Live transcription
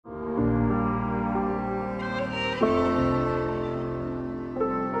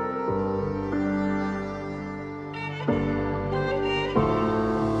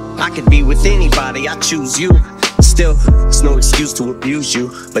could be with anybody, I choose you. Still, it's no excuse to abuse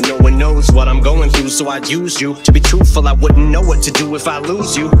you, but no one knows what I'm going through, so I'd use you. To be truthful, I wouldn't know what to do if I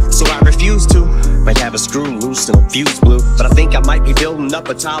lose you, so I refuse to. Might have a screw loose and a fuse blew, but I think I might be building up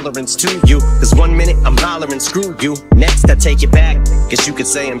a tolerance to you. Cause 1 minute I'm hollering screw you, next I take it back. Guess you could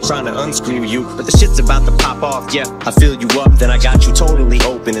say I'm trying to unscrew you, but the shit's about to pop off, yeah. I fill you up, then I got you totally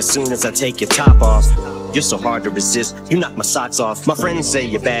open as soon as I take your top off. You're so hard to resist, you knock my socks off. My friends say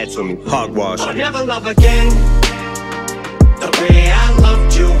you're bad for me, hogwash. I'll never love again the way I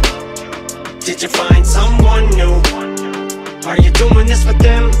loved you. Did you find someone new? Are you doing this for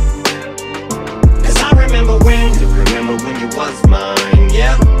them? Cause I remember when you was mine,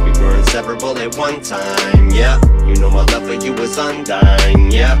 yeah. We were inseparable at one time, yeah. You know my love for you was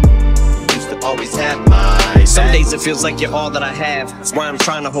undying, yeah. You used to always have my back. Some days it feels like you're all that I have. That's why I'm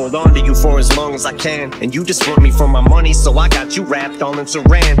trying to hold on to you for as long as I can. And you just want me for my money, so I got you wrapped all in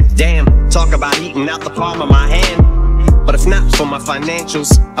saran. Damn, talk about eating out the palm of my hand. But if not for my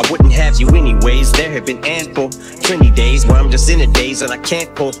financials, I wouldn't have you anyways. There have been ample, plenty days where I'm just in a daze and I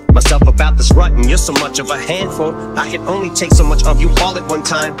can't pull myself about this rut, and you're so much of a handful. I can only take so much of you all at one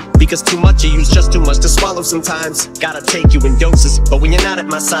time, because too much of you's just too much to swallow sometimes. Gotta take you in doses, but when you're not at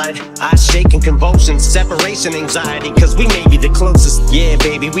my side, I shake in convulsions, separation anxiety, cause we may be the closest. Yeah,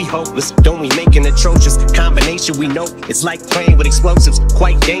 baby, we hopeless, don't we make an atrocious combination? We know it's like playing with explosives,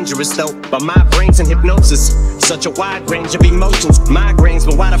 quite dangerous though. But my brain's in hypnosis, such a wide range of emotions, migraines,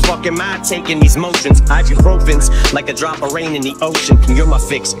 but why the fuck am I taking these motions? Ibuprofen's like a drop of rain in the ocean, and you're my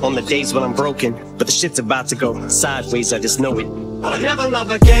fix on the days when I'm broken. But the shit's about to go sideways, I just know it. I'll never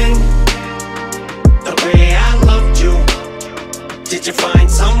love again the way I loved you. Did you find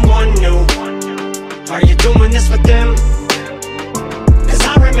someone new? Are you doing this for them? Cause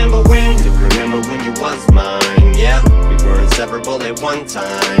I remember when you was mine, yeah. We were inseparable at one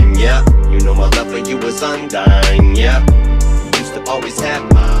time, yeah. You know my love for you was undying, yeah. You used to always have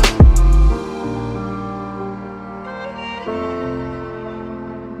my